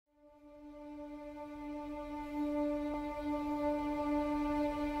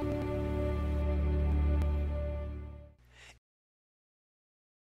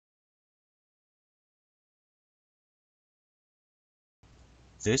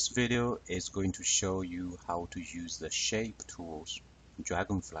This video is going to show you how to use the shape tools in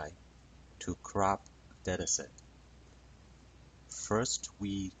Dragonfly to crop a dataset. First,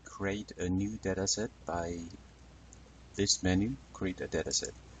 we create a new dataset by this menu, create a dataset.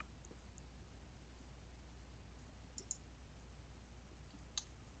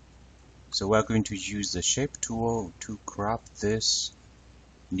 So we're going to use the shape tool to crop this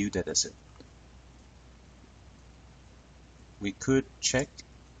new dataset. We could check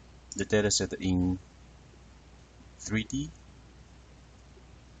the dataset in 3D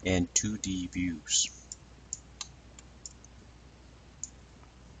and 2D views.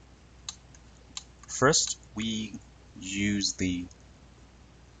 First, we use the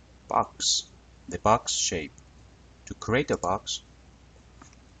box shape. To create a box,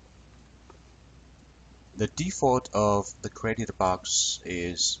 the default of the created box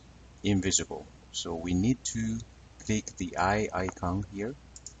is invisible, so we need to click the eye icon here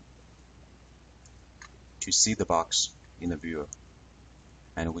to see the box in the viewer,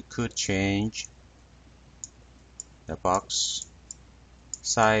 and we could change the box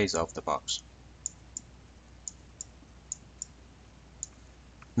size of the box.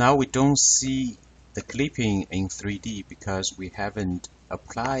 Now we don't see the clipping in 3D because we haven't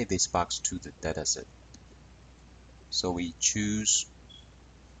applied this box to the dataset. So we choose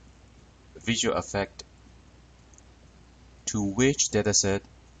visual effect to which dataset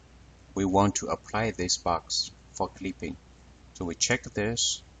we want to apply this box for clipping. So we check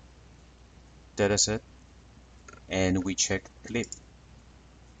this dataset and we check clip.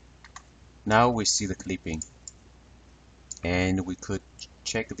 Now we see the clipping, and we could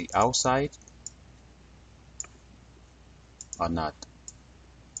check the outside or not.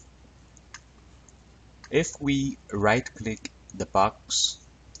 If we right-click the box,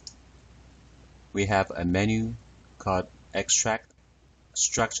 we have a menu called Extract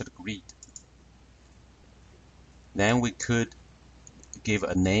Structured Grid. Then we could give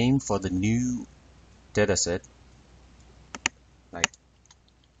a name for the new dataset, like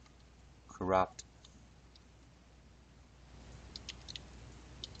cropped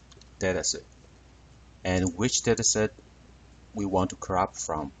dataset, and which dataset we want to crop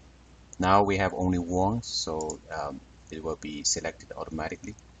from. Now we have only one, so it will be selected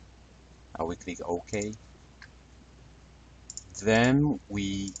automatically. Now we click OK. Then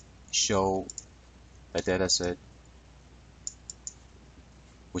we show a dataset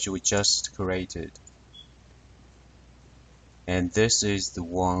which we just created, and this is the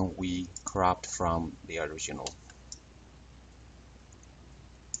one we cropped from the original.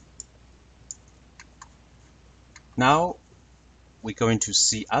 Now we're going to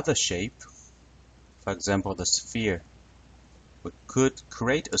see other shape. For example, the sphere. We could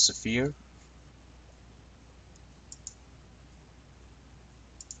create a sphere.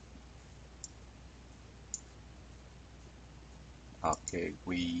 Okay,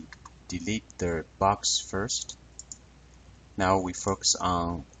 we delete the box first. Now we focus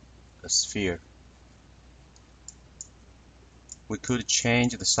on a sphere. We could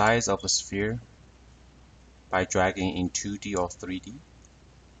change the size of the sphere by dragging in 2D or 3D.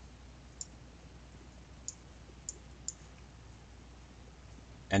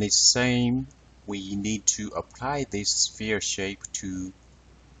 And it's same, we need to apply this sphere shape to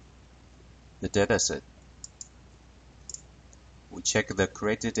the dataset. We check the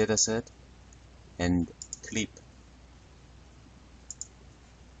created dataset and clip.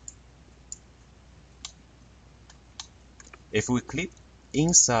 If we clip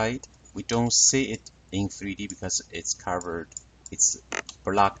inside, we don't see it in 3D because it's covered, it's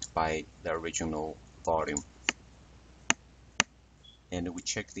blocked by the original volume. And we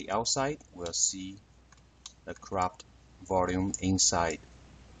check the outside, we'll see the cropped volume inside.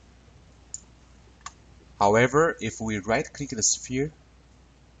 However, if we right-click the sphere,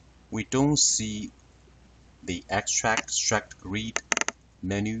 we don't see the Extract Structured Grid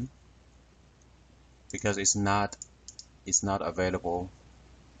menu because it's not available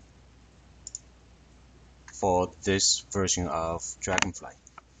for this version of Dragonfly.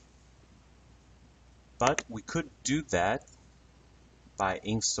 But we could do that by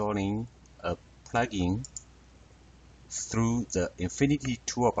installing a plugin through the Infinity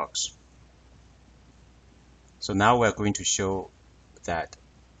Toolbox. So now we're going to show that.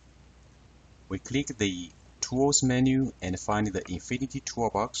 We click the Tools menu and find the Infinity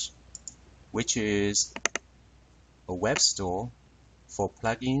Toolbox, which is a web store for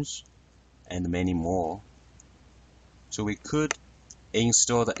plugins and many more. So we could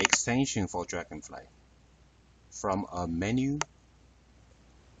install the extension for Dragonfly from a menu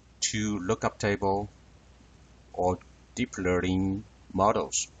to lookup table or deep learning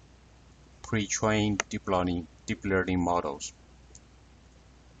models, pre-trained deep learning models.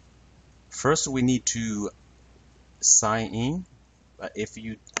 First, we need to sign in, but if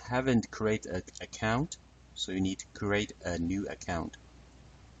you haven't created an account, so you need to create a new account.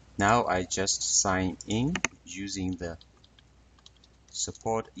 Now I just sign in using the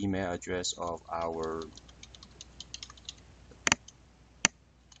support email address of our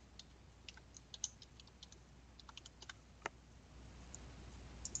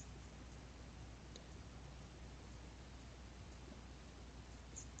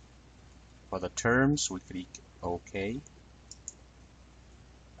for the terms. We click OK,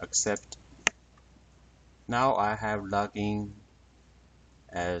 accept. Now I have login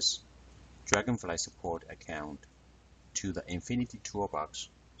as Dragonfly support account to the Infinity Toolbox,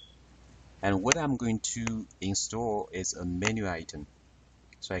 and what I'm going to install is a menu item.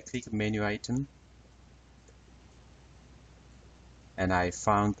 So I click menu item and I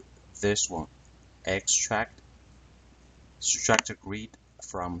found this one, extract structure grid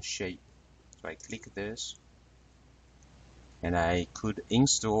from shape. So I click this and I could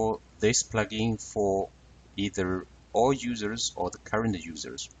install this plugin for either all users or the current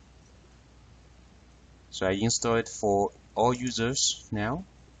users. So I install it for all users now.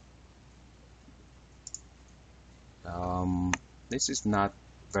 This is not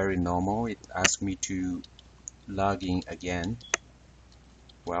very normal. It asks me to log in again.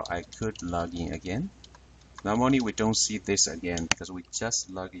 Well, I could log in again. Normally we don't see this again because we just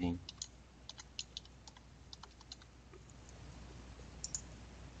log in.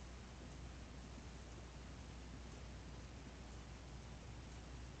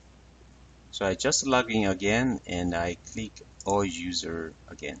 So I just log in again and I click all user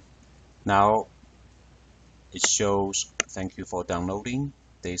again. Now it shows thank you for downloading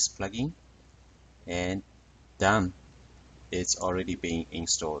this plugin, and done. It's already being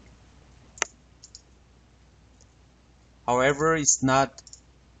installed. However, it's not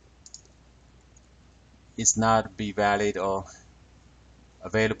be valid or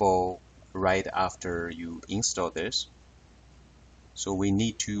available right after you install this. So we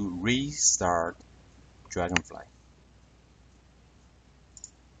need to restart Dragonfly.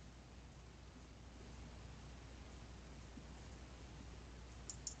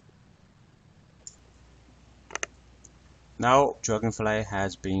 Now Dragonfly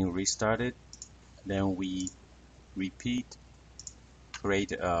has been restarted. Then we repeat,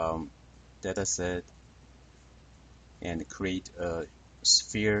 create a dataset and create a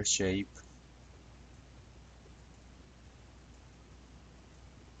sphere shape.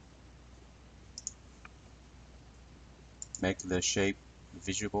 Make the shape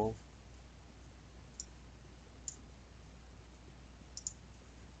visible.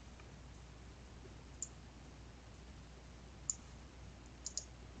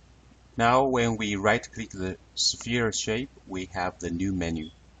 Now when we right click the sphere shape, we have the new menu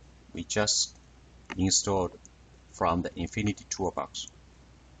we just installed from the Infinity Toolbox.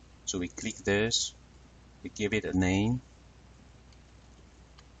 So we click this, we give it a name,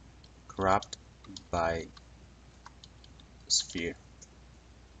 cropped by sphere,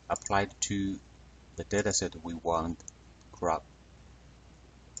 applied to the dataset we want crop.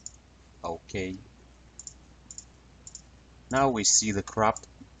 OK. Now we see the cropped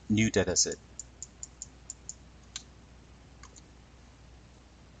new dataset.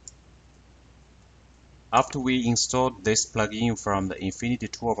 After we installed this plugin from the Infinity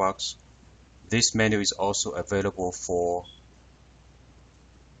Toolbox, this menu is also available for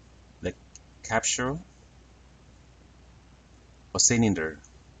the capsule or cylinder.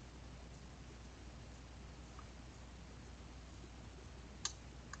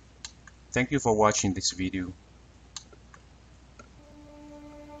 Thank you for watching this video.